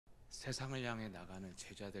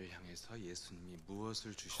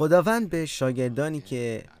خداوند به شاگردانی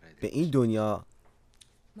که به این دنیا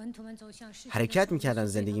حرکت میکردن،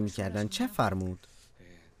 زندگی میکردن، چه فرمود؟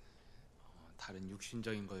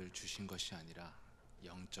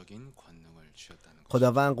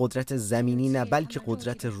 خداوند قدرت زمینی نه بلکه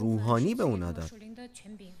قدرت روحانی به اونا داد.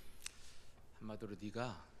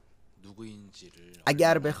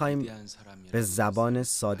 اگر بخوایم به زبان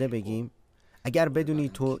ساده بگیم، اگر بدونی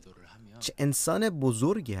تو چه انسان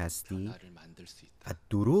بزرگی هستی و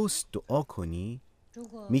درست دعا کنی،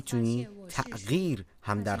 میتونی تغییر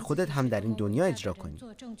هم در خودت هم در این دنیا اجرا کنی.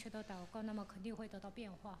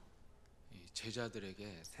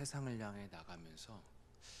 제자들에게 세상을 향해 나가면서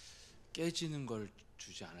깨지는 걸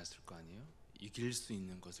주지 않았을 거 아니에요? 이길 수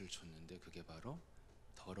있는 것을 줬는데 그게 바로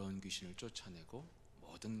더러운 귀신을 쫓아내고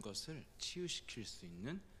모든 것을 치유시킬 수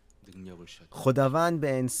있는 능력을 주셨다. خداوند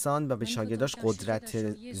به انسان و به شاگرداش قدرت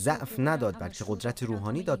ضعف نداد، بلکه قدرت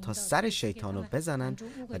روحانی داد تا سر شیطان رو بزنن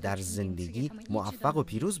و در زندگی موفق و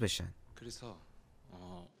پیروز بشن. 그래서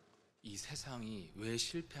이 세상이 왜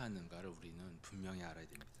실패하는가를 우리는 분명히 알아야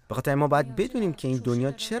됩니다. بخاطر ما باید بدونیم که این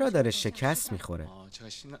دنیا چرا داره شکست میخوره.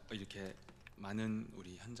 이렇게 많은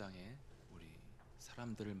우리 현장에 우리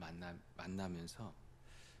사람들을 만나면서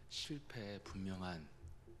실패의 분명한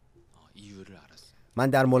이유를 알았어요. من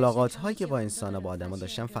در ملاقات هایی که با انسان ها با آدم ها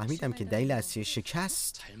داشتم فهمیدم که دلیل اصلی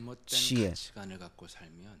شکست چیه.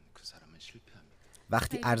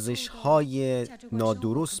 وقتی ارزش های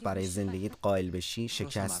نادرست برای زندگیت قائل بشی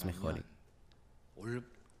شکست میخوری.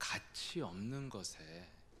 가치 없는 것에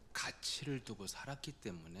가치를 두고 살았기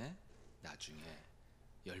때문에 나중에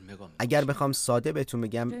열매가 없는. اگر بخوام ساده بهتون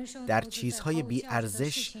بگم، در چیزهای بی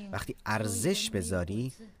ارزش وقتی ارزش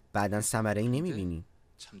بذاری بعداً ثمره‌ای نمیبینی.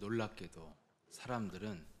 참 놀랍게도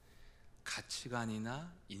사람들은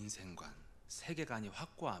가치관이나 인생관, 세계관이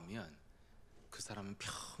확고하면 그 사람은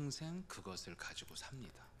평생 그것을 가지고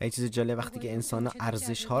삽니다. این چیز جالب، وقتی که انسان‌ها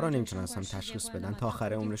ارزش‌ها رو نمیتونن هم تشخیص بدن تا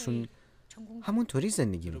آخر عمرشون همونطوری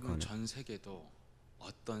زندگی میکنه. 전 세계도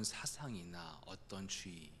어떤 사상이나 어떤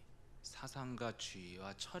주의, 사상과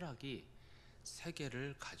주의와 철학이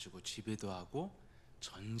세계를 가지고 지배도 하고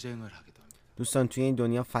전쟁을 하기도 합니다. دوستان توی این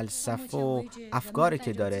دنیا فلسفه و افکاری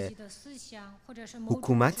که داره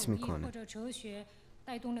حکومت میکنه.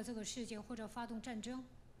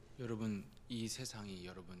 여러분 이 세상이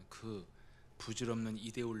여러분 그 부질없는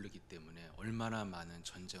이데올로기 때문에 얼마나 많은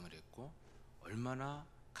전쟁을 했고 얼마나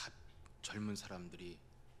젊은 사람들이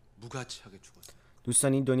무가치하게 죽었어요.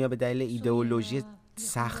 دوستان این دنیا به دلیل ایدئولوژی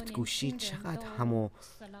سخت کوشی چقدر همو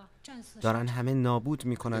دارن همه نابود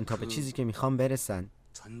میکنن تا به چیزی که میخوان برسن.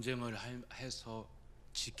 전쟁을 해서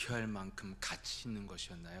지켜야 할 만큼 가치 있는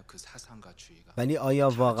것이었나요? 그 사상과 주의가. ولی آیا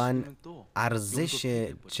واقعا ارزش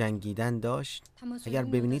جنگیدن داشت؟ اگر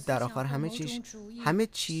ببینید در آخر همه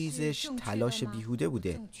چیزش تلاش بیهوده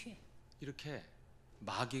بوده. 이렇게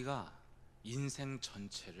마귀가 인생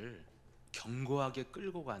전체를 견고하게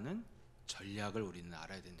끌고 가는 전략을 우리는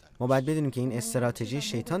알아야 된다. ما باید بدونیم که این استراتژی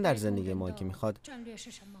شیطان در زندگی ما که میخواد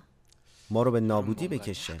ما رو به نابودی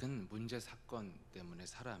بکشه.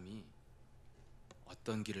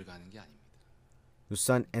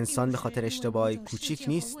 دوستان انسان به خاطر اشتباهی کوچیک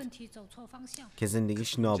نیست که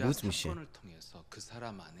زندگیش نابود میشه.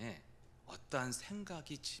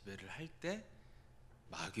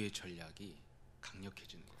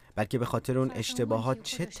 بلکه به خاطر اون اشتباهات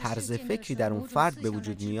چه طرز فکری در اون فرد به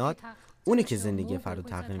وجود میاد، اونه که زندگی فرد رو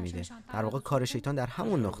تغییر میده. در واقع کار شیطان در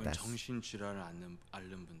همون نقطه است.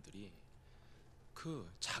 그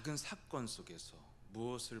작은 사건 속에서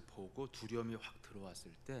무엇을 보고 두려움이 확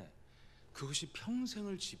들어왔을 때 그것이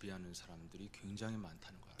평생을 지배하는 사람들이 굉장히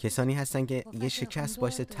많다는 거예요. کسانی هستن که یه شکست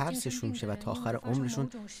باعث ترسشون میشه و تا آخر عمرشون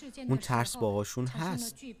اون ترس باهاشون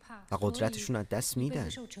هست و قدرتشون از دست میدن.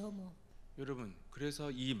 여러분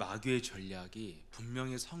그래서 이 마귀의 전략이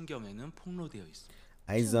분명히 성경에는 폭로되어 있습니다.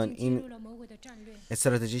 عزیزان این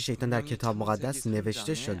استراتژی شیطان در کتاب مقدس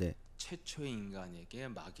نوشته شده. 최초의 인간에게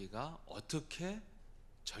마귀가 어떻게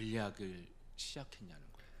전략을 시작했냐는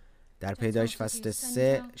거예요. در پیدایش فصل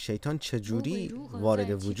 3 شیطان چجوری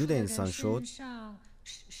وارد وجود انسان شد؟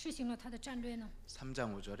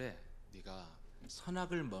 3장 5절에 네가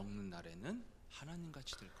선악을 먹는 날에는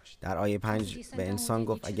하나님같이 될 것이다. در آیه 5 به انسان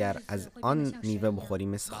گفت اگر از آن میوه بخوری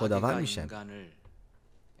مثل خداوند میشی.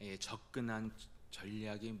 접근한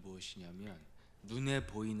전략이 무엇이냐면 눈에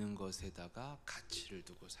보이는 것에다가 가치를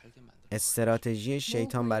두고 살게 만들어. استراتژی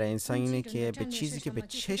شیطان برای انسان اینه که به چیزی که به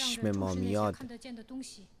چشم ما میاد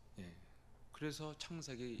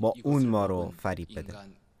با اون ما رو فریب بده.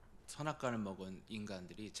 선악과를 먹은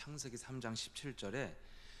인간들이 창세기 3장 17절에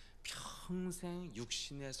평생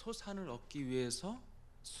육신의 소산을 얻기 위해서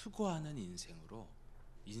수고하는 인생으로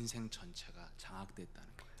인생 전체가 장악됐다는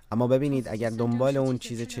거예요. اما ببینید اگر دنبال اون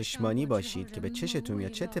چیز چشمانی باشید که به چشتون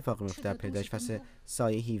میاد چه اتفاقی میفته؟ در پیدایش فصل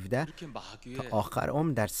سایه 17 تا آخر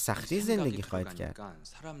عمر در سختی زندگی خواهید کرد.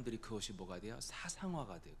 사람들이 그것이 뭐가 돼요?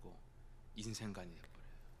 사상화가 되고 인생관이 돼 버려요.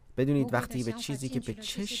 بدونید وقتی به چیزی که به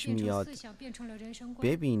چشم میاد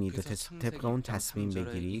ببینید و طبق اون تصمیم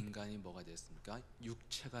بگیرید، 인간이 뭐가 됐습니까?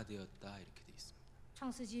 육체가 되었다 이렇게 돼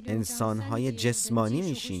있습니다. انسان‌های جسمانی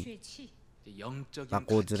میشین 영적인 و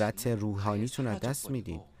قدرت روحانیتون از دست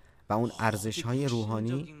میدید و اون ارزش‌های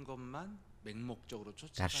روحانی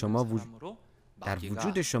در شما در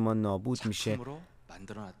وجود شما نابود میشه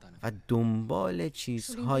و دنبال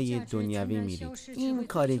چیزهای دنیوی میرید. این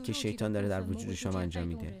کاری که شیطان داره در وجود شما انجام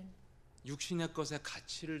میده. 육신의 것에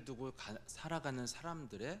가치를 두고 살아가는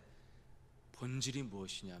사람들의 본질이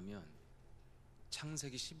무엇이냐면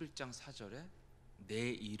창세기 11장 4절에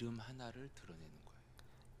내 이름 하나를 드러내는 거예요.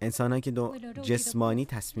 انسان‌هایی که جسمانی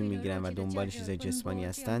تصمیم میگیرن و دنبال چیزای جسمانی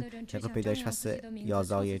هستن، طبق پیدایش فصل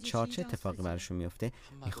 11 آیه 4 چه اتفاقی براشون میفته؟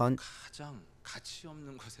 میخوان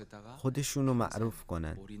خودشون رو معروف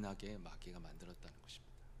کنن.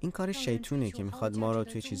 این کار شیطونه که میخواد ما رو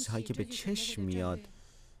توی چیزهایی که به چشم میاد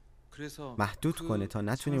محدود کنه تا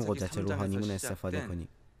نتونیم قدرت روحانیمون استفاده کنیم.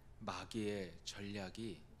 마귀의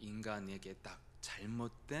전략이 인간에게 딱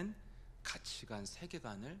잘못된 가치관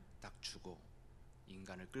세계관을 딱 주고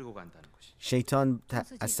인간을 끌고 간다는 것이. شیطان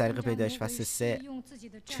از طریق پیدایش فصل 3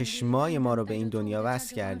 چشمای ما رو به این دنیا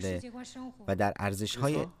وصل کرده و در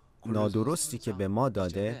ارزش‌های نادرستی که به ما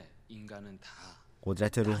داده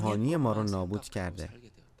قدرت روحانی ما رو نابود کرده.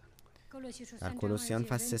 در کولوسیان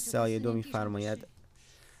فصل 3 آیه 2 می‌فرماید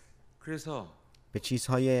به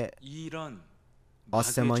چیزهای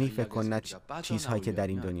آسمانی فکر کن، نه چیزهایی که در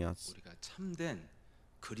این دنیاست.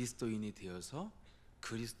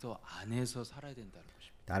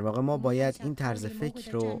 در واقع ما باید این طرز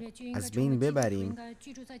فکر رو از بین ببریم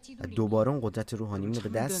و دوباره اون قدرت روحانیمون رو به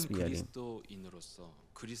دست بیاریم.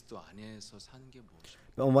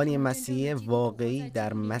 به عنوان یه مسیحی واقعی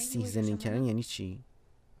در مسیح زندگی کردن یعنی چی؟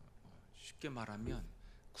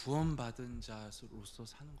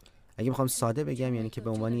 اگه میخوام ساده بگم یعنی که به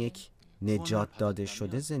عنوان یک نجات داده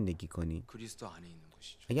شده زندگی کنی.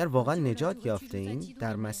 اگر واقعا نجات یافته این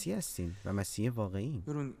در مسیح هستین و مسیح واقعی.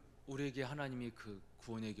 우리에게 하나님이 그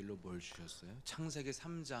구원의 길로 뭘 주셨어요? 창세기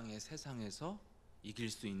 3장의 세상에서 이길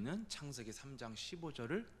수 있는 창세기 3장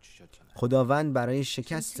 15절을 주셨잖아요. خداوند برای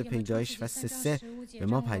شکست پیدایش فصل 3 به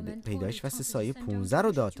ما پیدایش فصل سایه 15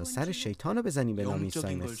 رو داد تا سر شیطان رو بزنیم به نام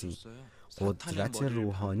عیسی مسیح. قدرت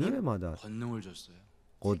روحانی به ما داد.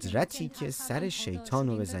 قدرتی که سر شیطان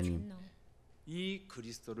رو بزنیم. 이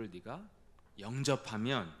그리스도를 네가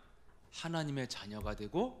영접하면 하나님의 자녀가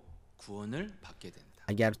되고 구원을 받게 된다.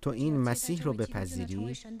 اگر تو این مسیح رو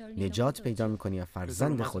بپذیری نجات پیدا میکنی و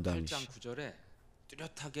فرزند خدا میشی.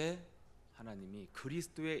 뚜렷하게 하나님이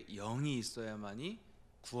그리스도의 영이 있어야만이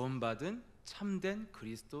구원받은 참된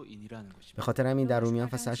그리스도인이라는 것입니다. به خاطر همین در رومیان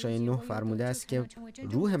فصل 8 آیه 9 فرموده است که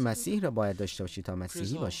روح مسیح را باید داشته باشی تا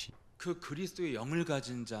مسیحی باشی. 그 그리스도의 영을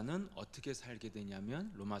가진 자는 어떻게 살게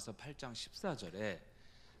되냐면 로마서 8장 14절에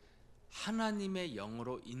하나님의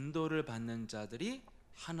영으로 인도를 받는 자들이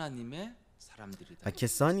하나님의 사람들이다. و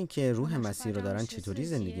کسانی که روح مسیح رو دارن چطوری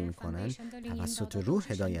زندگی میکنن؟ توسط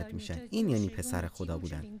روح هدایت میشن. این یعنی پسر خدا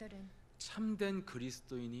بودن. 참된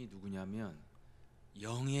그리스도인이 누구냐면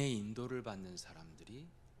영의 인도를 받는 사람들이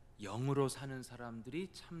영으로 사는 사람들이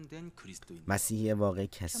참된 그리스도인. مسیحی واقعی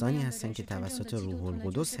کسانی هستند که توسط روح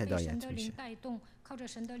القدس هدایت میشن.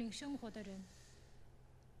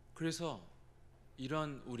 그래서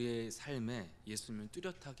이런 우리의 삶에 예수님은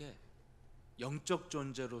뚜렷하게 영적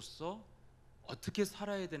존재로서 어떻게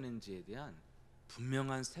살아야 되는지에 대한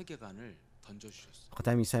분명한 세계관을 던져주셨어요.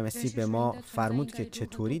 خاطر عیسی مسیح به ما فرمود که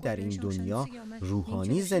چطوری در این دنیا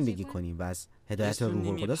روحانی زندگی کنیم و از هدایت روح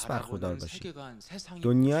القدس برخوردار باشیم.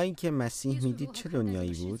 دنیایی که مسیح میدید چه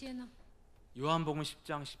دنیایی بود؟ 요한복음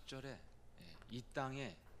 10장 10절에 이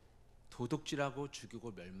땅에 도둑질하고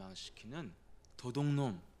죽이고 멸망시키는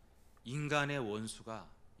도둑놈 인간의 원수가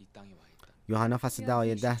이 땅에 와 있다. یوحنا فصل 10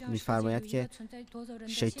 آیه 10 می‌فرماید که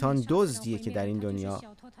شیطان دزدیه که در این دنیا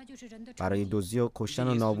برای دزدی و کشتن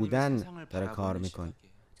و نابودن داره کار میکنه.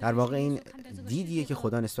 در واقع این دیدیه که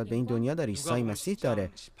خدا نسبت به این دنیا داره، عیسی مسیح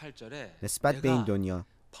داره نسبت به این دنیا.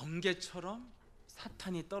 번개처럼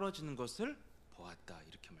사탄이 떨어지는 것을 보았다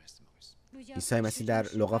이렇게 말씀하고 있습니다. عیسی مسیح در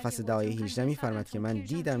لوقا فصل 10 آیه 18 می‌فرماید که من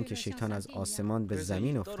دیدم که شیطان از آسمان به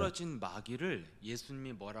زمین افتاد. 떨어진 마귀를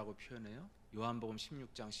예수님이 뭐라고 표현해요? 요한복음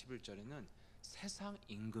 16장 11절에는 세상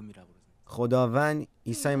임금이라고 그러죠. خداوند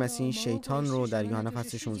عیسی مسیح شیطان رو در یوحنا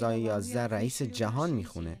فصل 16 آیه 11 رئیس جهان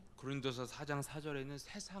میخونه. 고린도서 4장 4절에는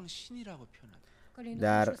세상 신이라고 표현합니다.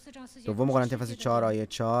 در دوم قرنتی فصل 4 آیه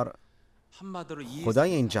 4 한마디로 이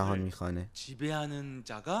خدای این جهان میخوانه. 지배하는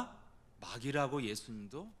자가 마귀라고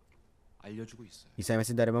예수님도 알려주고 있어요. عیسی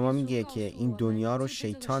مسیح داره به ما میگه که این دنیا رو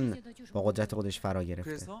شیطان با قدرت خودش فرا گرفته.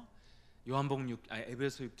 그래서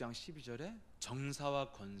에베소 6장 12절에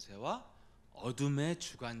정사와 권세와 어둠의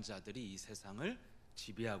주관자들이 이 세상을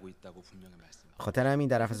지배하고 있다고 분명히 말씀합니다. خاطر همین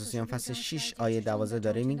در افسوسیان فصل 6 آیه 12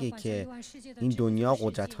 داره میگه که این دنیا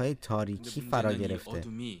قدرت‌های تاریکی فرا گرفته.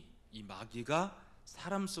 어둠이 이 마귀가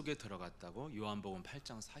사람 속에 들어갔다고 요한복음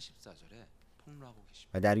 8장 44절에 폭로하고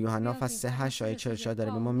계십니다. و در یوحنا فصل 8 آیه 44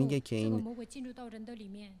 داره به ما میگه که این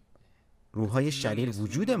روح‌های شریر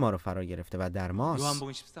وجود ما رو فرا گرفته و در ماست.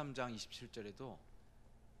 요한복음 13장 27절에도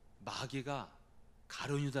마귀가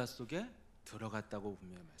가룟 유다 속에 들어갔다고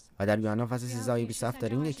분명히 말씀합니다. و در یوحنا فصل 13 آیه 27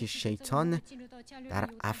 داره میگه که شیطان در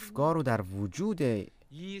افکار و در وجود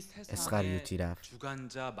اسخریوتی رفت.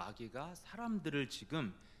 주관자 마귀가 사람들을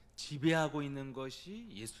지금 지배하고 있는 것이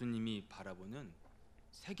예수님이 바라보는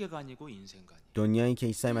세계관이고 인생관이에요. دنیایی که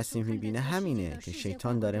عیسی مسیح میبینه همینه که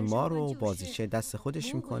شیطان داره ما رو بازیچه دست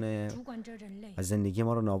خودش میکنه و زندگی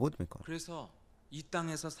ما رو نابود میکنه. 그래서 이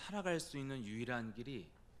땅에서 살아갈 수 있는 유일한 길이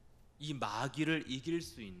이 마귀를 이길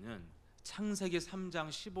수 있는 창세기 3장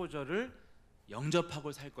 15절을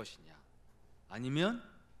영접하고 살 것이냐 아니면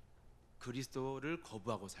그리스도를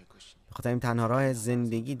거부하고 살 것이냐. بخاطر این تنها راه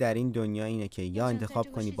زندگی در این دنیا اینه که یا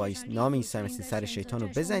انتخاب کنی با نام عیسی مسیح سر شیطان رو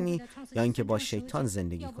بزنی یا اینکه با شیطان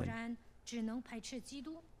زندگی کنی.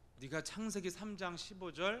 네가 창세기 3장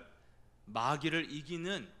 15절 마귀를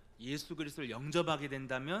이기는 예수 그리스도를 영접하게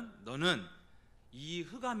된다면 너는 이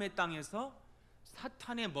흑암의 땅에서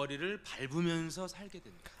사탄의 머리를 밟으면서 살게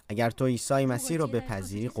된다. اگر تو عیسی مسیح رو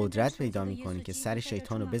بپذیری قدرت پیدا میکنی که سر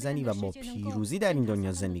شیطان رو بزنی و با پیروزی در این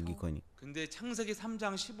دنیا زندگی کنی. 근데 창세기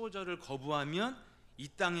 3장 15절을 거부하면 이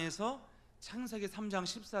땅에서 창세기 3장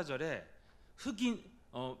 14절에 흑인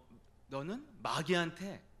너는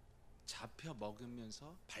마귀한테 잡혀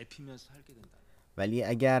먹으면서 밟히면서 살게 된다. ولی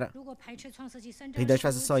اگر پیدایش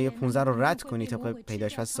فصل سایه 15 رو رد کنی تا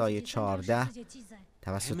پیدایش فصل سایه 14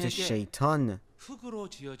 توسط شیطان 흙으로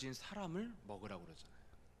지어진 사람을 먹으라고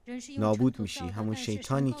그러잖아요. نابود میشی، همون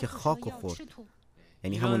شیطانی که خاک خورد،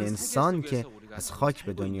 یعنی همون انسان که از خاک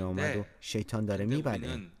به دنیا اومد و شیطان داره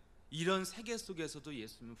میبره. 이런 세계 속에서도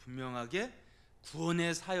예수님은 분명하게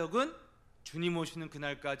구원의 사역은 주님 오시는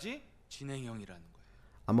그날까지 진행형이라는 거예요.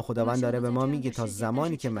 اما خداوند داره به ما میگه تا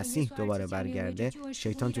زمانی که مسیح دوباره برگرده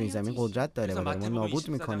شیطان تو این زمین قدرت داره و داره ما نابود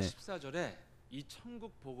میکنه. 이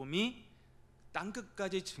천국 복음이 땅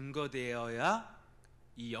끝까지 증거되어야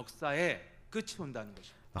이 역사의 끝이 온다는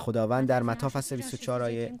것입니다. و خداوند در متی فصل 24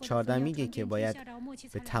 آیه 14 میگه که باید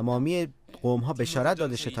به تمامی قوم ها بشارت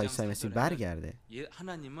داده شه تا عیسی مسیح برگرده.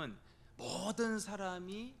 하나님은 모든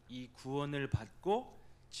사람이 이 구원을 받고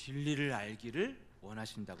진리를 알기를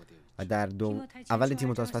원하신다고 되어 있죠. و در اول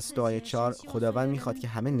تیموتائوس فصل 2 آیه 4 خداوند میخواد که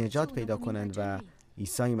همه نجات پیدا کنند و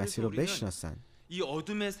عیسی مسیح رو بشناسند. 이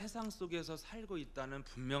어둠의 세상 속에서 살고 있다는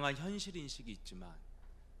분명한 현실 인식이 있지만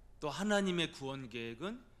또 하나님의 구원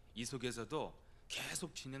계획은 이 속에서도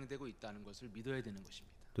계속 진행되고 있다는 것을 믿어야 되는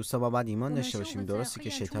것입니다. دوستا با باید ایمان داشته باشیم درسته که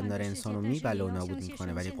شیطان داره انسان رو میبله و نابود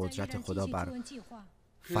میکنه ولی قدرت خدا بر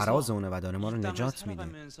فراز اونه و داره ما رو نجات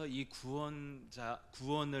میده. 이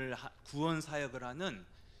구원 사역을 하는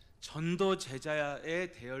전도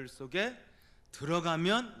제자의 대열 속에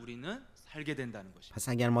들어가면 우리는 살게 된다는 것입니다. پس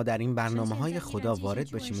اگر ما در این برنامه‌های خدا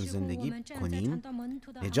وارد بشیم و زندگی کنیم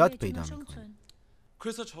نجات پیدا میکنیم.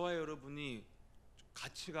 그래서 저와 여러분이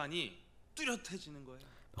가치관이 뚜렷해지는 거예요.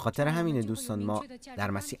 به خاطر همین دوستان ما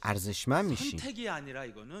در مسیح ارزشمند میشیم. 선택이 아니라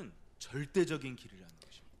이거는 절대적인 길이라는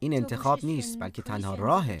것입니다. این انتخاب نیست بلکه تنها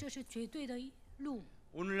راهه.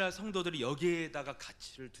 오늘날 성도들이 여기에다가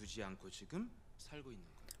가치를 두지 않고 지금 살고 있는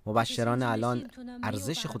거예요. مبشران الان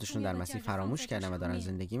ارزش خودشون در مسیح فراموش کردن و دارن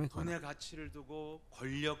زندگی میکنن. 돈에 가치를 두고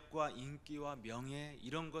권력과 인기와 명예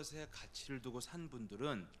이런 것에 가치를 두고 산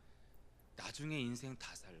분들은 나중에 인생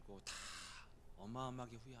다 살고 다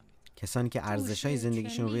어마어마하게 후회합니다. کسانی که ارزش‌های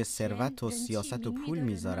زندگیشون روی ثروت و سیاست و پول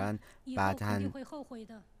میذارن بعداً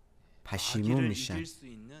پشیمون میشن.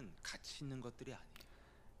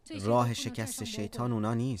 راه شکست شیطان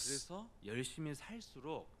اونا نیست. 그래서 열심히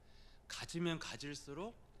살수록 가지면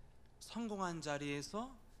가질수록 성공한 자리에서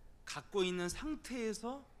갖고 있는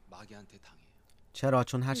상태에서 마귀한테 당해요. چرا؟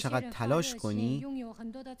 چون هر چقدر تلاش کنی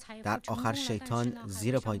در آخر شیطان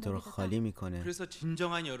زیر پای تو رو خالی میکنه 그래서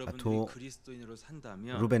진정한 여러분들이 그리스도인으로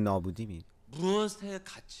산다면 رو به نابودی میری. 무엇에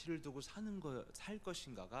가치를 두고 살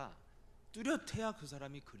것인가가 뚜렷해야 그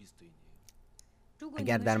사람이 그리스도인이에요.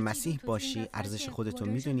 اگر در مسیح باشی ارزش خودتو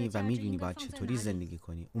میدونی و میدونی باید چطوری زندگی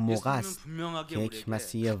کنی. اون موقع است که یک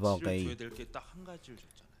مسیح واقعی.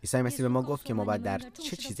 عیسی مسیح به ما گفت که ما باید در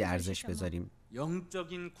چه چیزی ارزش بذاریم.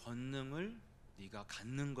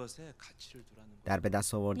 در به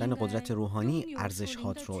دست آوردن قدرت روحانی ارزش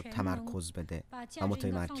هات رو تمرکز بده و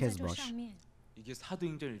متمرکز باش.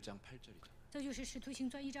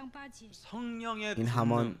 این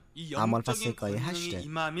همان اعمال فصل 8.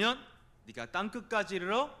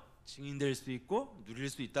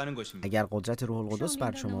 اگر قدرت روح القدس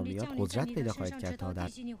بر شما بیاد قدرت پیدا خواهید کرد تا در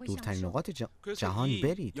دورترین نقاط جهان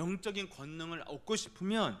برید. 영적인 권능을 얻고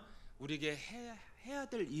싶으면 우리에게 해야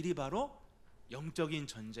될 일이 바로 영적인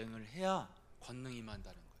전쟁을 해야 권능이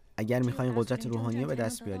임한다는 거예요. اگر میخواین قدرت روحانی به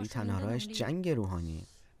دست بیاری تنها راهش جنگ روحانیه.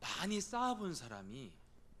 많이 쌓아본 사람이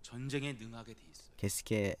전쟁에 능하게 돼 있어요. کسی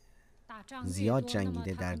که زیاد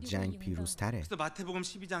جنگیده در جنگ پیروزتره. 그래서 마태복음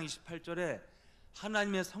 12장 28절에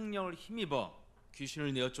하나님의 성령을 힘입어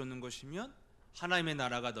귀신을 내어쫓는 것이면 하나님의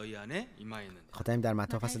나라가 너희 안에 임하였느니라. خاطرم در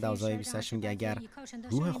متی فصل 12:28 میگه اگر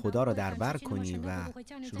روح خدا رو دربر کنی و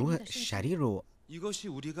روح شریر رو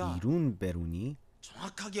بیرون برونی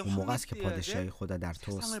اون موقع است که پادشاهی خدا در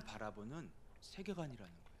توست.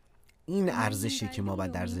 این ارزشی که ما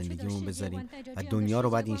باید در زندگیمون بذاریم و دنیا رو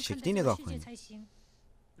باید این شکلی نگاه کنیم.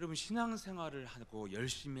 여러분 신앙생활을 하고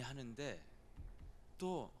열심히 하는데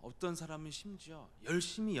또 어떤 사람은 심지어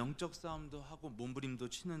열심히 영적 싸움도 하고 몸부림도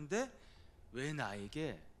치는데 왜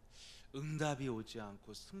나에게 응답이 오지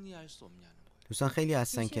않고 승리할 수 없냐는 거예요. دوستان خیلی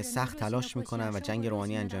هستن که سخت تلاش میکنن و جنگ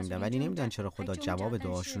روحانی انجام میدن ولی نمیدونن چرا خدا جواب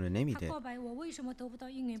دعاشون رو نمیده.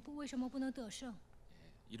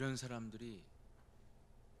 이런 사람들이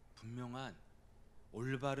분명한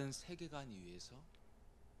올바른 세계관 위에서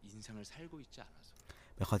인생을 살고 있지 않아서.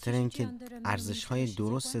 به خاطر اینکه ارزش‌های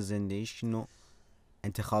درست زندگیشون رو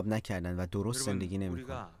انتخاب نکردن و درست زندگی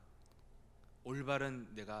نمی‌کنن. 올바른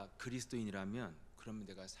내가 그리스도인이라면 그러면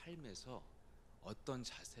내가 삶에서 어떤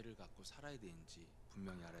자세를 갖고 살아야 되는지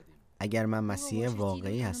분명히 알아야 됩니다. اگر من مسیح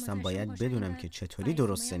واقعی هستم باید بدونم که چطوری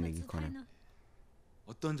درست زندگی کنم.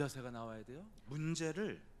 어떤 자세가 나와야 돼요?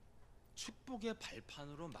 문제를 축복의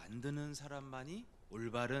발판으로 만드는 사람만이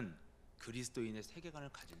올바른 그리스도인의 세계관을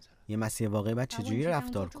가진 사람. یه مسیح واقعی باید چجوری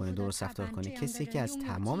رفتار کنه، درست رفتار کنه؟ کسی که از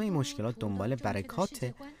تمام این مشکلات دنبال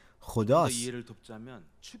برکات خداست. 이해를 돕자면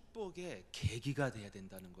축복의 계기가 돼야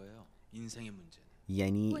된다는 거예요. 인생의 문제는.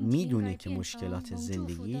 یعنی میدونه که مشکلات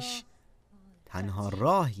زندگیش تنها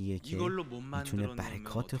راهیه که میتونه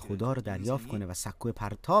برکات خدا رو دریافت کنه و سکوی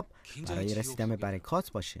پرتاب برای رسیدن به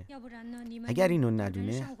برکات باشه. اگر اینو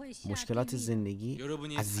ندونه مشکلات زندگی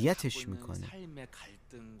اذیتش میکنه.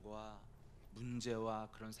 문제와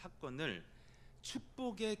그런 사건을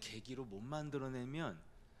축복의 계기로 못 만들어내면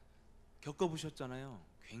겪어보셨잖아요.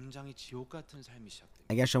 굉장히 지옥 같은 삶이 시작됩니다.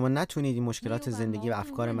 اگر شما نتونید این مشکلات زندگی و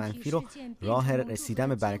افکار منفی رو راه رسیدن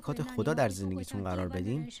به برکات خدا در زندگیتون قرار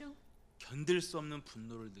بدین 견딜 수 없는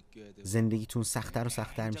분노를 느껴야 되고 زندگیتون سخت‌تر و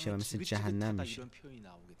سخت‌تر میشه و مثل جهنم میشه.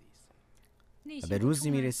 و به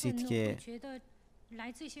روزی میرسید که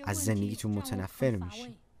از زندگیتون متنفر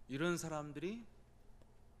میشید. 이런 사람들이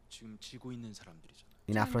지금 지고 있는 사람들이잖아요.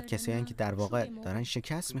 این افراد کسایی هستند که در واقع دارن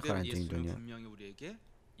شکست میخورن تو این دنیا.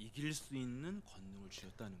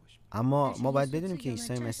 اما ما باید بدونیم که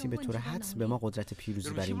عیسی مسیح به طور حدس به ما قدرت پیروزی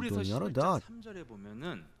بر این دنیا رو داد.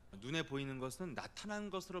 눈에 보이는 것은 나타난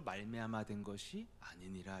것으로 말미암아 된 것이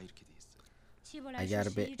아니니라 이렇게 돼 있어요. اگر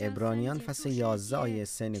به عبرانیان فصل 11 آیه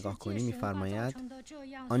 3 نگاه کنیم می‌فرماید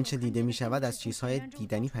آنچه دیده می‌شود از چیزهای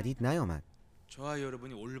دیدنی پدید نیامد. 저와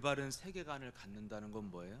여러분이 올바른 세계관을 갖는다는 건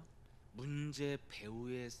뭐예요? 문제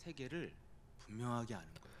배후의 세계를 분명하게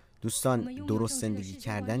아는 거예요. دوستان درست زندگی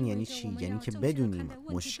کردن یعنی چی؟ یعنی که بدونیم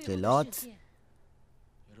مشکلات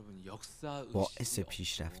باعث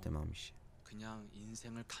پیشرفت ما میشه. 그냥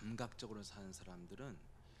인생을 감각적으로 사는 사람들은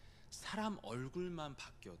사람 얼굴만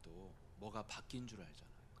바뀌어도 뭐가 바뀐 줄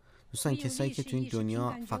알잖아요. دوستان کسایی که تو این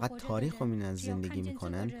دنیا فقط تاریخ رو می‌بینن زندگی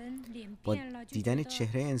میکنن با دیدن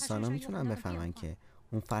چهره انسان ها میتونن بفهمن که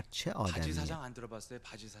اون فرد چه آدمیه.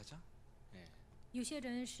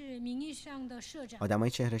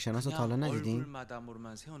 آدمای چهره شناس رو تا حالا ندیدین؟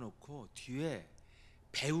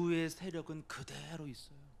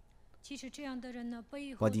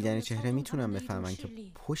 با دیدن چهره میتونن بفهمن که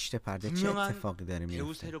پشت پرده چه اتفاقی داره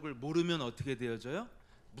میفته.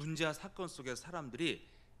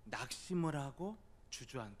 낙심을 하고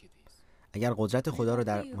주저앉게 돼 있어요. اگر قدرت خدا رو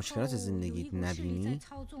در مشکلات زندگی نبینی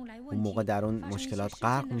اون موقع در اون مشکلات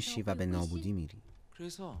غرق میشی و به نابودی میری.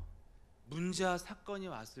 그래서 문제와 사건이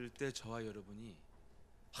왔을 때 저와 여러분이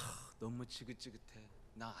너무 지긋지긋해.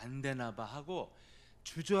 나 안 되나 봐 하고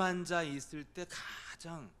주저앉아 있을 때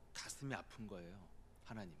가장 가슴이 아픈 거예요.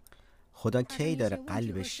 하나님. خدا کی داره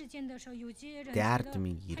قلبش درد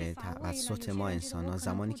میگیره توسط ما انسان ها؟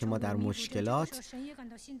 زمانی که ما در مشکلات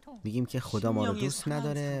میگیم که خدا ما رو دوست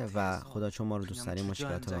نداره و خدا چون ما رو دوست داره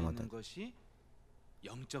مشکلات رو به ما داد.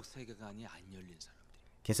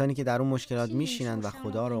 کسانی که در اون مشکلات میشینن و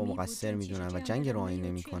خدا رو مقصر میدونن و جنگ روحانی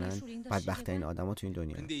نمیکنن بدبخت‌ترین آدما تو این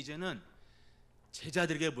دنیا. 근데 이제는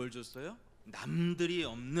제자들에게 뭘 줬어요? 남들이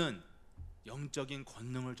없는 영적인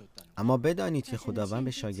권능을 줬다는 거예요. اما بدانید که خداوند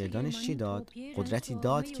به شاگردانش چی داد؟ قدرتی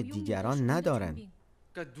داد که دیگران ندارن.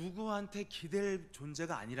 그러니까 누구한테 기댈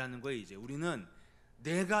존재가 아니라는 거예요. 이제 우리는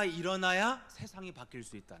내가 일어나야 세상이 바뀔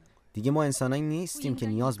수 있다는 거예요. دیگه ما انسانایی نیستیم که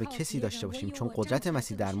نیاز به کسی داشته باشیم، چون قدرت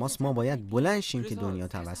مسیح در ماست. ما باید بلند شیم که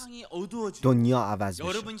دنیا عوض بشه.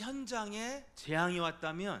 여러분 현장에 재앙이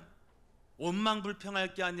왔다면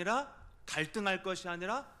원망불평할 게 아니라 갈등할 것이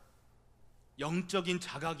아니라 영적인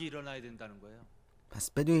자각이 일어나야 된다는 거예요.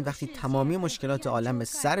 پس بدونید وقتی تمامی مشکلات عالم به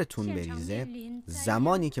سرتون بریزه،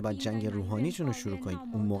 زمانی که باید جنگ روحانیتون رو شروع کنید،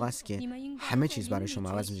 اون موقع است که همه چیز برای شما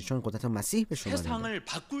عوض میشه، چون قدرت مسیح به شما 세상을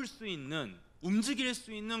바꿀 수 있는 움직일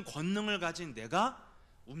수 있는 권능을 가진 내가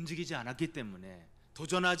움직이지 않았기 때문에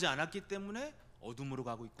도전하지 않았기 때문에 어둠으로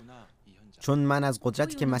가고 있구나 이 현장. چون من از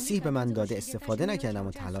قدرتی که مسیح به من داده استفاده نکردم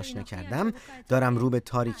و تلاش نکردم، دارم رو به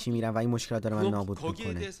تاریکی میرم و این مشکلات داره من نابود 거기에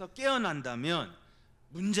میکنه. 대해서 깨어난다면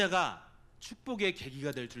문제가 축복의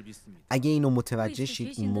계기가 될 줄 믿습니다. اگه اینو متوجه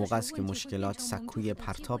شید، اون موقع است که مشکلات سکوی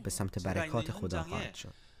پرتاب به سمت برکات خدا خواهد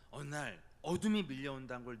شد. 어느 날 어둠이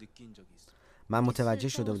밀려온다는 걸 느낀 적이 있어요. من متوجه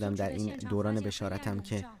شده بودم در این دوران بشارتم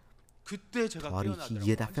که 그때 제가 تاریکی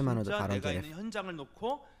یه دفعه منو فرا 내가 گرفت 있는 현장을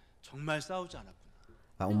놓고 정말 싸우지 않았구나.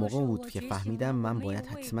 و اون موقع بود که فهمیدم من باید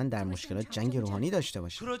حتما در مشکلات جنگ روحانی داشته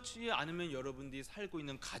باشم. 그렇지 않으면 여러분들이 살고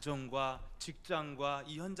있는 가정과 직장과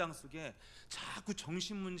이 현장 속에 자꾸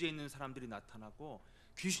정신 문제 있는 사람들이 나타나고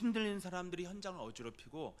귀신 들린 사람들이 현장을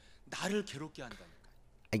어지럽히고 나를 괴롭게 한다니까.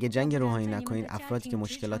 اگه جنگ روحانی نکنید، افرادی که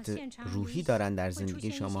مشکلات روحی دارن در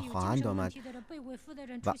زندگی شما خواهند آمد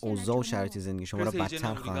و اوضاع و شرایط زندگی شما را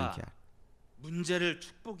بدتر خواهند کرد. 문제를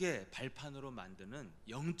축복의 발판으로 만드는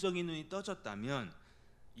영적인 눈이 떠졌다면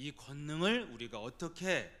이 권능을 우리가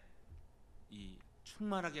어떻게 이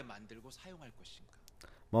충만하게 만들고 사용할 것인가.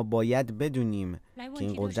 ما باید بدونیم که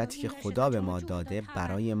این قدرتی که خدا به ما داده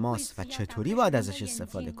برای ماست و چطوری باید ازش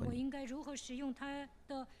استفاده کنیم.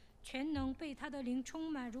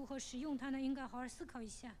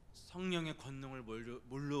 성령의 권능을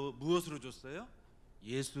무엇으로 줬어요?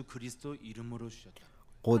 예수 그리스도 이름으로 주셨다.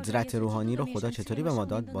 قدرت روحانی رو خدا چطوری به ما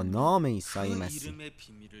داد؟ با نام عیسی مسیح. 이름의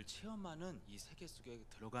비밀을 체험하는 이 세계 속에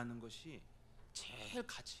들어가는 것이 제일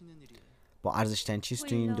가치 있는 일이에요. با ارزشترین چیز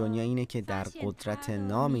تو این دنیا اینه که در قدرت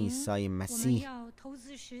نام عیسی مسیح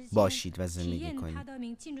باشید و زندگی کنید.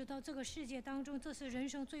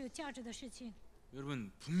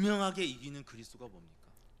 여러분 분명하게 이기는 그리스도가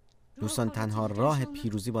뭡니까? دوستان، تنها راه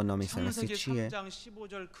پیروزی با نام عیسی مسیح چیه؟ 3장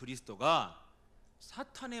 15절 그리스도가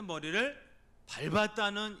사탄의 머리를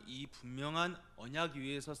밟았다는 이 분명한 언약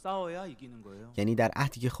위에서 싸워야 이기는 거예요. یعنی در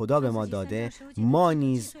عهدی که خدا به ما داده، ما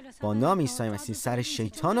نیز با نام عیسی مسیح سر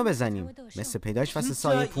شیطان رو بزنیم، مثل پیدایش فصل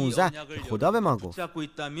سایه 15 که خدا به ما گفت. 붙잡고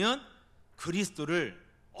있다면 그리스도를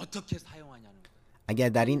어떻게 사용하냐는 거예요. اگر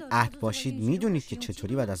در این عهد باشید، میدونید که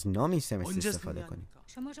چطوری باید از نام عیسی مسیح استفاده کنید.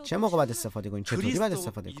 چه موقع باید استفاده کنید؟ چطوری باید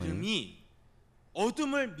استفاده کنید؟ 이름이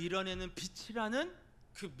어둠을 밀어내는 빛이라는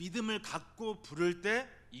그 믿음을 갖고 부를 때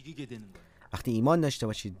이기게 되는 거예요. وقتی ایمان داشته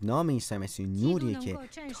باشید نام عیسی مسیح نوریه که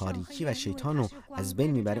تاریکی و شیطان رو از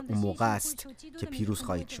بین میبره، اون موقع است که پیروز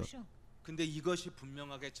خواهید شد. 근데 이것이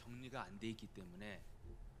분명하게 정리가 안 돼 있기 때문에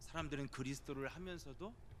사람들은 그리스도를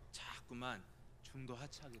하면서도 자꾸만 중도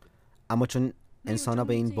하차하게 됩니다. اما چون انسان‌ها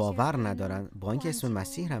به این باور ندارن، با اینکه اسم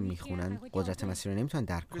مسیح هم میخونن، قدرت مسیح رو نمیتونن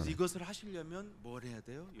درک 그래서 کنن. 이것을 하시려면 뭘 해야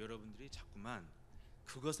돼요? 여러분들이 자꾸만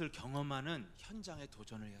그것을 경험하는 현장에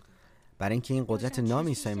도전을 해야 된다. برای اینکه این قدرت نام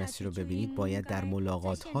عیسی مسیح رو ببینید، باید در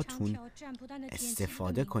ملاقات هاتون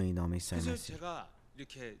استفاده کنید نام عیسی 그래서 مسیح. 제가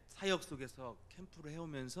이렇게 사역 속에서 캠프를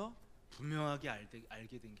해오면서 분명하게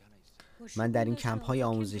알게 된 게 하나 있어요. من در این کمپ های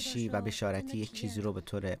آموزشی و بشارتی یک چیزی رو به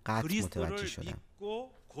طور قطع متوجه 그리스도를 شدم.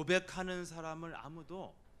 믿고 고백하는 사람을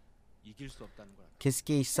아무도 이길 수 없다는 걸. کسی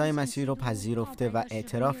که عیسی مسیح رو پذیرفته و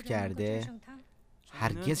اعتراف کرده،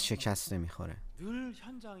 هرگز شکست نمیخوره. 늘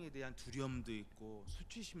현장에 대한 두려움도 있고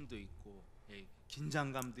수치심도 있고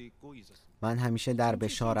긴장감도 있고 있었습니다. من همیشه در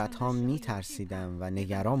بشارت ها میترسیدم و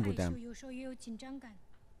نگران بودم.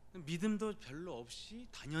 믿음도 별로 없이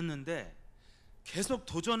다녔는데 계속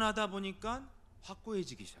도전하다 보니까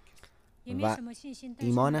확고해지기 시작했어요. و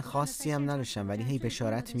ایمان خاصی هم نداشتم، ولی هی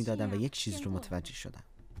بشارت میدادم و یک چیز رو متوجه شدم.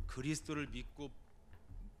 그리스도를 믿고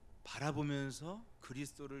바라보면서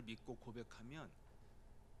그리스도를 믿고 고백하면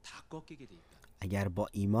다 꺾이게 돼 있다. اگر با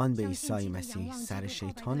ایمان به عیسی مسیح سر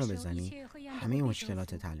شیطان رو بزنی، همه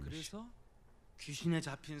مشکلات حل میشه. 귀신에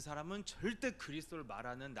잡힌 사람은 절대 그리스도를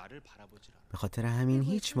말하는 나를 바라보질 않아. به خاطر همین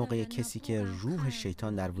هیچ موقع کسی که روح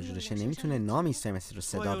شیطان در وجودشه نمیتونه نام عیسی مسیح رو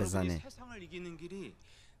صدا بزنه. 세상을 이기는 길이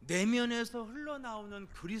내면에서 흘러나오는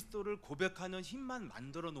그리스도를 고백하는 힘만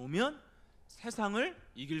만들어 놓으면 세상을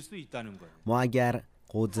이길 수 있다는 거예요. ما اگر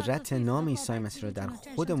قدرت نام عیسی مسیح رو در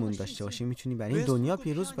خودمون داشته باشیم میتونیم برای این دنیا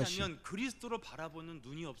پیروز باشیم.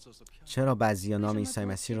 چرا بعضیا نام عیسی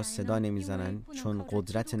مسیح رو صدا نمیزنن؟ چون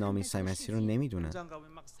قدرت نام عیسی مسیح رو نمیدونن.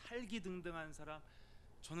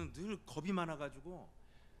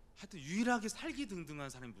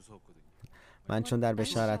 من چون در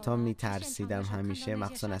بشارت ها میترسیدم همیشه،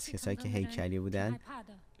 مخصوصا از کسایی که هیکلی بودن،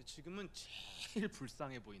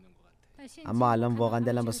 اما الان واقعا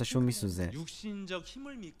دلم واسهشون میسوزه.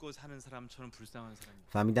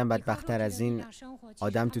 فهمیدم بدبخت‌تر از این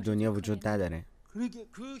آدم تو دنیا وجود نداره.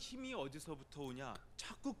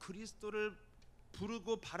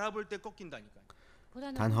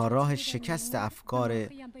 تنها راه شکست افکار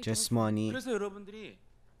جسمانی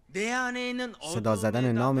صدا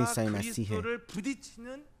زدن نام عیسی مسیحه.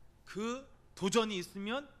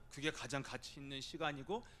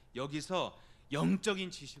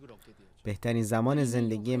 بهترین زمان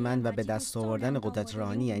زندگی من و به دست آوردن قدرت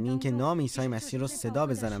روحانی یعنی اینکه نام عیسی مسیح رو صدا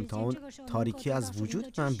بزنم تا اون تاریکی از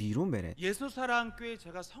وجود من بیرون بره.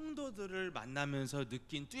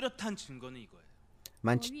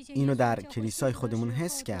 من اینو در کلیسای خودمون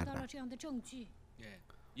حس کردم.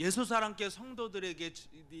 예수사랑께 성도들에게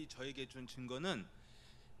저에게 준 증거는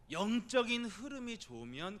영적인 흐름이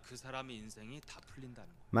좋으면 그 사람의 인생이 다 풀린다는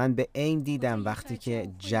거예요. من به عین دیدم وقتی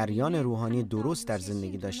که جریان روحانی درست در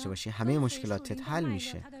زندگی داشته باشی همه مشکلاتت حل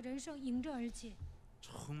میشه.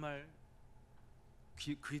 정말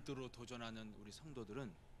그리스도로 도전하는 우리 성도들은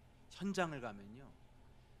현장을 가면요.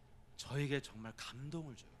 저에게 정말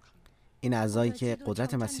감동을 줘요. این اعضایی که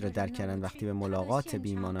قدرت مسیح رو درک کردن وقتی به ملاقات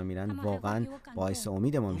بیماران میرن واقعا باعث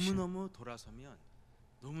امید ما میشه.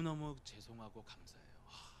 너무너무 죄송하고 감사해요.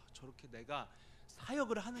 저렇게 내가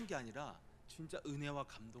사역을 하는 게 아니라 진짜 은혜와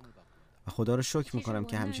감동을 받고. و خدا رو شکر میکنم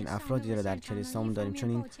که همچین افرادی رو در کلیسامون داریم، چون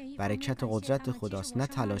این برکت و قدرت خداست نه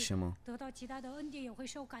تلاش ما.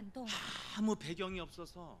 아무 배경이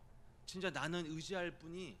없어서 진짜 나는 의지할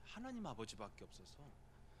분이 하나님 아버지밖에 없어서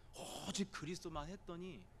오직 그리스도만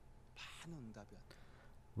했더니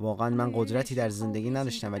واقعا من قدرتی در زندگی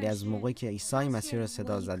نداشتم، ولی از موقعی که عیسی مسیح رو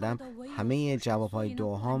صدا زدم همه جوابهای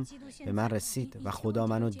دعاهام به من رسید و خدا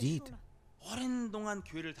منو دید. 오랜 동안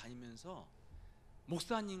교회를 다니면서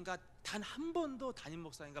목사님과 단 한 번도 담임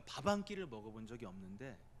목사님과 밥 한 끼를 먹어본 적이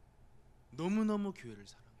없는데 너무너무 교회를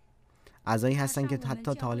사랑해요. اعضایی هستن که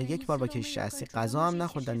حتی تا حالا یک بار با کشیش اصلی غذا هم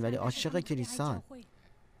نخوردن ولی عاشق کلیسان.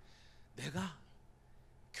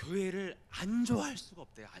 교회를 안 좋아할 수가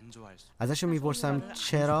없대요. 안 좋아할 수. ازشون میپرسم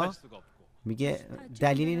چرا؟ میگه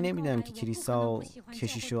دلیلی نمیدونم که کلیسا و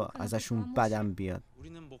کشیشو ازشون بدم بیاد.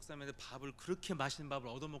 우리는 목사님한테 밥을 그렇게 맛있는 밥을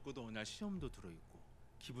얻어먹고도 오늘 시험도 들어 있고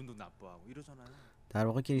기분도 나빠하고 이러잖아요. در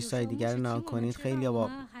واقع کلیسای دیگر رو نگاه کنید، خیلی با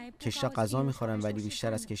کشیشا غذا میخورن ولی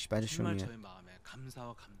بیشتر از کشیش بدشون میاد.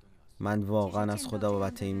 من واقعا از خدا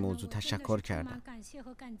بابت این موضوع تشکر کردم.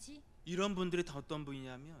 이런 분들이 다 어떤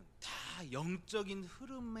분이냐면 다 영적인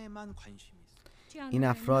흐름에만 관심이 있어요. این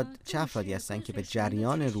افراد چه افرادی هستن که به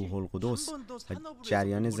جریان روح القدس و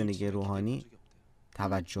جریان زندگی روحانی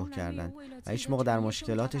توجه کردن و هیچ موقع در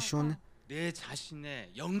مشکلاتشون 내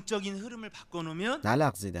자신의 영적인 흐름을 바꿔놓으면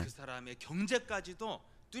نلغزیدن. 그 사람의 경제까지도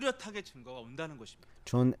뚜렷하게 증거가 온다는 것입니다.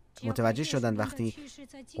 چون متوجه شدن وقتی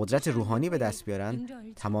قدرت روحانی به دست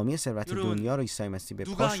بیارن تمامی ثروت دنیا رو عیسی مسیح به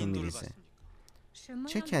پاشون میریزه.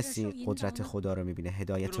 چه کسی قدرت خدا رو میبینه،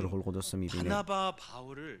 هدایت روح القدس رو میبینه؟ 바나바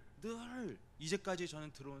바울을 늘 이제까지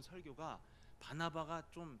저는 들어온 설교가 바나바가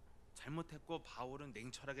좀 잘못했고 바울은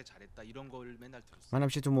냉철하게 잘했다 이런 걸 맨날 들었어요. من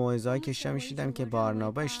همیشه تو موعظه‌های که شنیدم که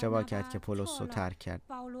بارنابا اشتباه کرد که پولس رو ترک کرد.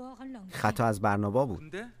 خطا از بارنابا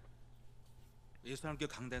بود. 예수님께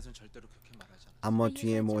강단에서는 절대로 그렇게 말하지 않았어요. اما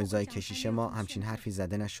توی موعظه‌های کشیش ما همچین حرفی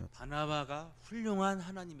زده نشد. 바나바가 훌륭한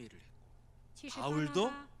하나님의 일을 했고 바울도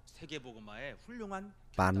세계복음화에 훌륭한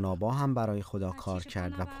برنابا هم برای خدا کار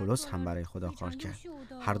کرد و پولس هم برای خدا کار کرد.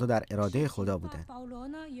 هر دو در اراده خدا بودند.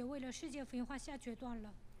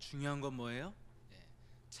 중요한 건 뭐예요?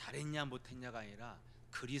 잘했냐 못했냐가 아니라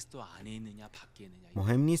그리스도 안에 있느냐 밖에 있느냐.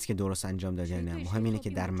 مهم نیست که درست انجام دادی یا نه، مهم اینه که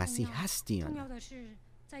در مسیح هستی یا نه.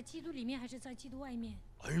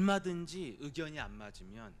 얼마든지 의견이 안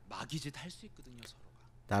맞으면 마귀짓 할 수 있거든요, 서로가.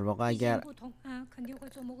 در واقع اگر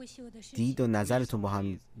دید و نظرتون با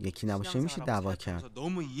هم یکی نباشه میشه دعوا کرد.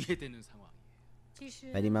 너무 이해되는 상황이에요.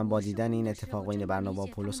 ولی من با دیدن این اتفاق بین برنابا و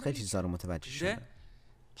پولس خیلی چیزا رو متوجه شدم.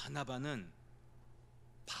 바나바는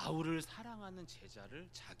바울을 사랑하는 제자를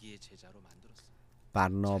자기의 제자로 만들었어요.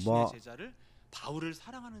 برنابا 자신의 제자를 바울을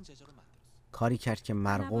사랑하는 제자로 만들었어요. کاری کرد که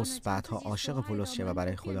مرقس بعدها عاشق پولس شه و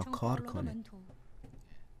برای خدا کار کنه.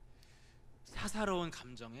 사사로운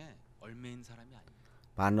감정에 얽매인 사람이 아닙니다.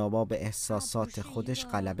 برنابا به احساسات خودش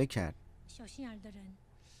غلبه کرد.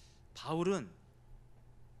 바울은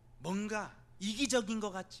뭔가 이기적인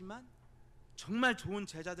것 같지만 정말 좋은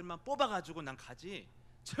제자들만 뽑아가지고 난 가지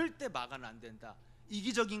절대 막아는 안 된다.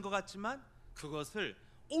 이기적인 것 같지만 그것을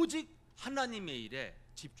오직 하나님의 일에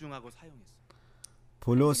집중하고 사용했어요.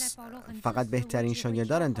 پولس فقط بهترین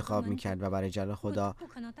شاگردان را انتخاب میکرد و برای جلال خدا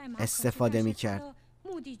استفاده میکرد.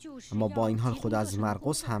 اما با این حال خدا از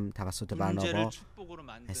مرقس هم توسط برنابا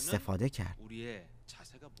استفاده کرد.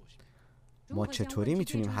 ما چطوری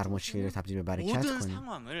میتونیم هر مشکلی رو تبدیل به برکت کنیم؟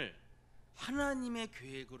 하나님의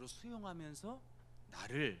계획으로 수용하면서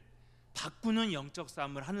나를 바꾸는 영적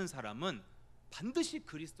싸움을 하는 사람은 반드시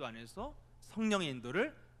그리스도 안에서 성령의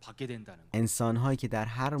인도를 받게 된다는 거예요. انسان‌هایی که در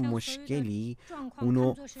هر مشکلی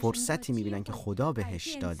اونو فرصتی می‌بینن که خدا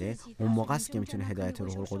بهش داده، اون موقع است که میتونه هدایت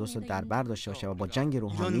روح القدس رو در بر داشته باشه و با جنگ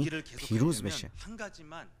روحانی پیروز بشه.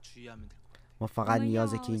 ما فقط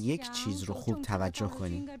نیازه که یک چیز رو خوب توجه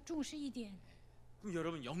کنیم.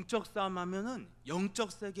 여러분 영적 싸움 하면은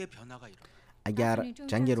영적 세계의 변화가 일어나요. اگر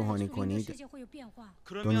جنگ روحانی کنید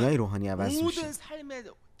دنیای روحانی عوض میشه. 모든 삶에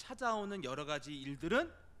찾아오는 여러 가지 일들은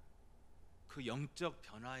그 영적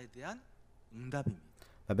변화에 대한 응답입니다.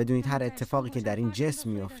 و بدونید هر اتفاقی که در این جسم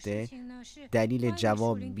میفته دلیل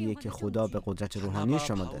جوابیه که خدا به قدرت روحانی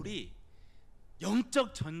شما داده.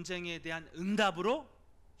 영적 전쟁에 대한 응답으로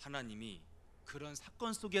하나님이 그런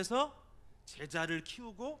사건 속에서 제자를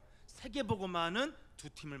키우고 세계복음화하는 두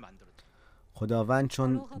팀을 만들었다. خداوند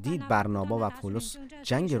چون دید برنابا و پولس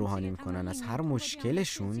جنگ روحانی میکنن از هر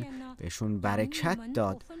مشکلشون بهشون برکت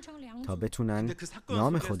داد تا بتونن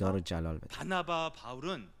نام خدا رو جلال بدن.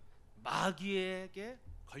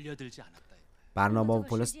 برنابا و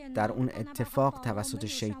پولس در اون اتفاق توسط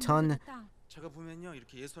شیطان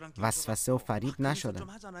وسوسه و فریب نشدن.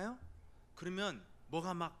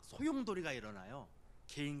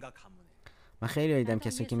 من خیلی دیدم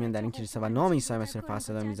کسایی که میان در این کلیسا و نام عیسی مسیح فقط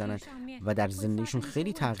صدا میزنن و در زندگیشون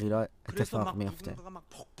خیلی تغییرات اتفاق میفته.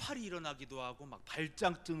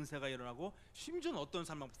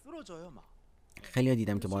 خیلی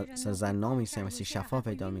دیدم که با سرزن نام عیسی مسیح شفا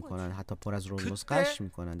پیدا میکنن، حتی پر از روح القدس قش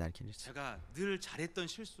میکنن در کلیسا. 늘 잘했던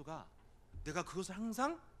실수가 내가 그것을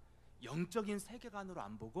항상 영적인 세계관으로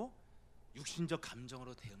안 보고 육신적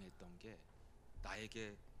감정으로 대응했던 게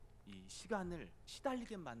나에게 이 시간을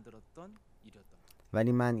시달리게 만들었던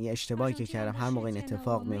ولی من یه اشتباهی که کردم هر موقع این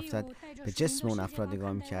اتفاق میافتاد به جسم اون افراد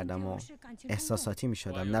نگاه میکردم و احساساتی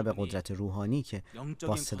میشدم، نه به قدرت روحانی که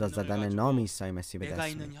با صدا زدن نام عیسی مسیح به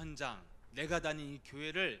دست میاد. 내가 다니는 이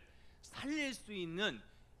교회를 살릴 수 있는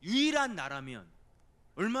유일한 나라면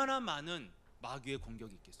얼마나 많은 마귀의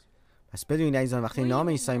공격이 있겠어요. پس بدونید عزیزان وقتی نام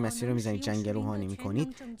عیسی مسیح رو میزنید جنگ روحانی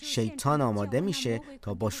میکنید شیطان آماده میشه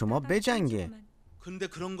تا با شما بجنگه. 근데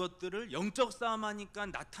그런 것들을 영적 싸움하니까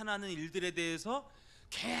나타나는 일들에 대해서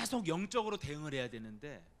계속 영적으로 대응을 해야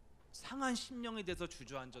되는데 상한 심령에 대해서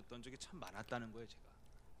주저앉았던 적이 참 많았다는 거예요, 제가.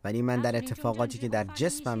 ولی من در اتفاقاتی که در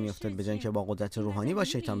جسمم میافتاد به جای اینکه با قدرت روحانی با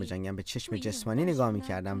شیطان بجنگم به چشم جسمانی نگاه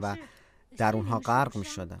میکردم و در اونها غرق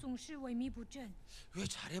میشدم. 왜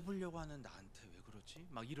잘해보려고 하는 나한테 왜 그러지?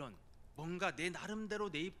 막 이런 뭔가 내 나름대로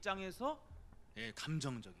내 입장에서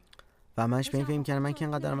감정적인. و منش به این فکر کردم من که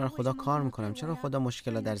اینقدر دارم برای خدا کار میکنم، چرا خدا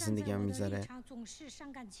مشکلات در زندگیم میذاره؟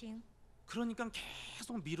 그러니까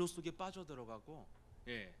계속 미로 속에 빠져들어가고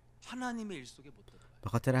하나님의 일 속에 못 들어가요. به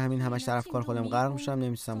خاطر همین همش در افکار خودم غرق میشم،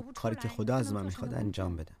 نمی‌دونم کاری که خدا از من میخواد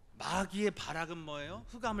انجام بدم. 마귀의 발악은 뭐예요?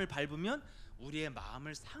 흑암을 밟으면 우리의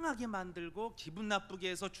마음을 상하게 만들고 기분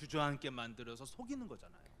나쁘게 해서 주저앉게 만들어서 속이는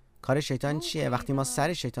거잖아요. کار شیطان چیه؟ وقتی ما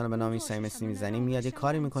سر شیطان رو به نام عیسی مسیح میزنیم میاد یه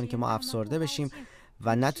کاری میکنه که ما افسرده بشیم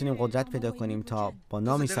و نتونیم قدرت پیدا کنیم تا با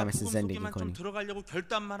نام عیسی مسیح زندگی کنیم. 들어가려고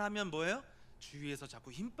결단만 하면 뭐예요? 주위에서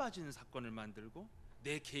자꾸 힘 빠지는 사건을 만들고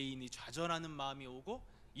내 개인이 좌절하는 마음이 오고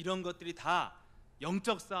이런 것들이 다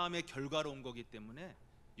영적 싸움의 결과로 온 거기 때문에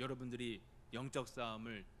여러분들이 영적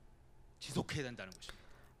싸움을 지속해야 된다는 것입니다.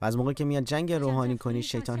 و از موقعی که میاد جنگ روحانی کنی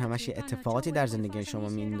شیطان همش اتفاقاتی در زندگی شما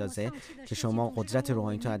میندازه که شما قدرت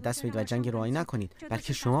روحانیتون از دست بدید و جنگ روحانی نکنید،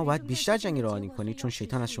 بلکه شما باید بیشتر جنگ روحانی کنید چون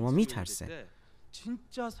شیطان از شما میترسه.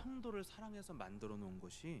 진짜 성도를 사랑해서 만들어 놓은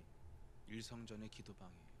것이 일성전의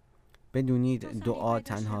기도방이에요. بدونید دعا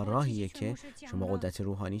تنها راهیه که شما قدرت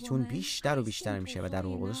روحانیتون بیشتر و بیشتر میشه و در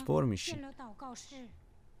روح القدس پر میشین.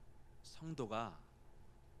 성도가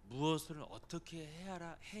무엇을 어떻게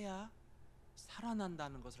해야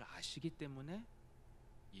살아난다는 것을 아시기 때문에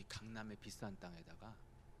이 강남의 비싼 땅에다가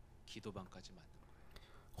기도방까지 만든 거예요.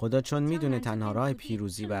 خدا چون میدونه تنها راه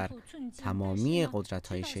پیروزی بر تمامی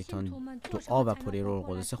قدرت‌های شیطان دعا و پری روح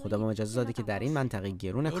القدس، خدا به ما اجازه داده که در این منطقه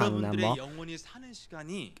گرون کانون ما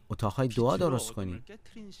اتاق‌های دعا درست کنیم.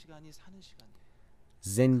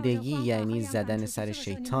 زندگی یعنی زدن سر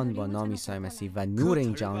شیطان با نام عیسی مسیح و نور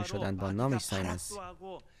این جهان شدن با نام عیسی مسیح.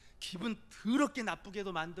 기분 더럽게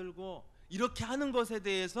나쁘게도 만들고 이렇게 하는 것에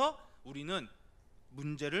대해서 우리는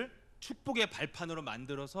문제를 축복의 발판으로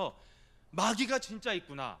만들어서 마귀가 진짜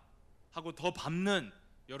있구나 하고 더 밟는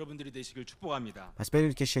여러분들이 되시길 축복합니다. پس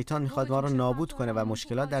بدونید که شیطان میخواد ما رو نابود کنه و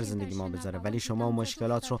مشکلات در زندگی ما بذاره، ولی شما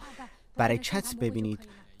مشکلات رو برکت ببینید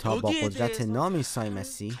تا با قدرت نام عیسی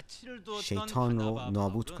مسیح شیطان رو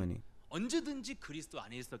نابود کنید. 언제든지 그리스도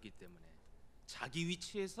안에 있었기 때문에 자기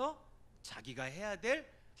위치에서 자기가 해야 될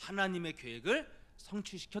하나님의 계획을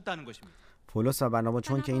성취시켰다는 것입니다. پولس و برنابا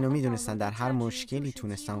چون که اینو میدونستن در هر مشکلی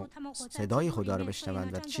تونستن صدای خدا رو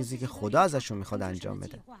بشنوند و چیزی که خدا ازشون میخواد انجام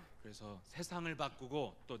بده. 그래서 세상을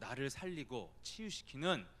바꾸고 또 나를 살리고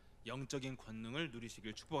치유시키는 영적인 권능을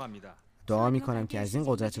누리시길 축복합니다. دعا میکنم که از این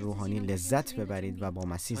قدرت روحانی لذت ببرید و با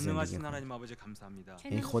مسیح زندگی کنید.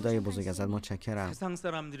 ای خدای بزرگ، ازت متشکرم. 세상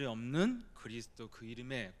사람들이 없는 그리스도 그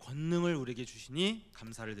이름의 권능을 우리에게 주시니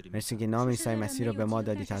감사를 드립니다. مرسی که نام عیسی مسیح رو به ما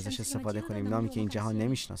دادی تا ازش استفاده کنیم، نامی که این جهان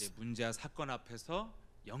نمیشناسه. 문제와 사건 앞에서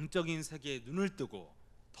영적인 세계에 눈을 뜨고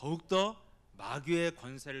더욱더 마귀의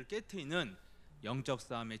권세를 깨트리는 영적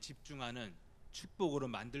싸움에 집중하는 축복으로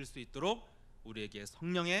만들 수 있도록 우리에게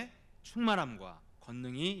성령의 충만함과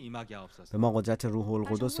به ما قدرت روح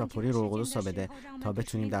القدس و پری روح القدس را بده تا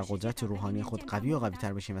بتونیم در قدرت روحانی خود قوی و قوی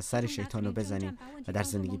تر بشیم و سر شیطان رو بزنیم و در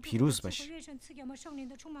زندگی پیروز باشیم.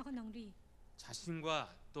 자신과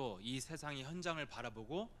또 이 세상의 현장을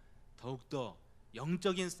바라보고 더욱더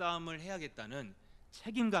영적인 싸움을 해야겠다는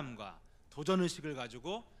책임감과 도전의식을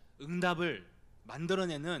가지고 응답을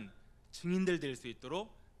만들어내는 증인들 될 수 있도록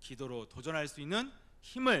기도로 도전할 수 있는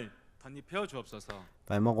힘을 덧입혀 주옵소서.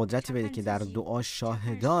 و ما قدرتی بده که در دعا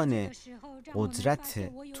شاهدان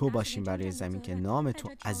قدرت تو باشیم برای زمین که نام تو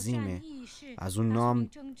عظیمه، از اون نام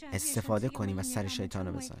استفاده کنیم و سر شیطان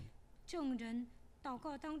رو بزنیم.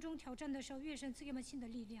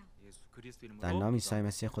 در نام عیسی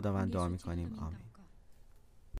مسیح خداوند دعا میکنیم، آمین.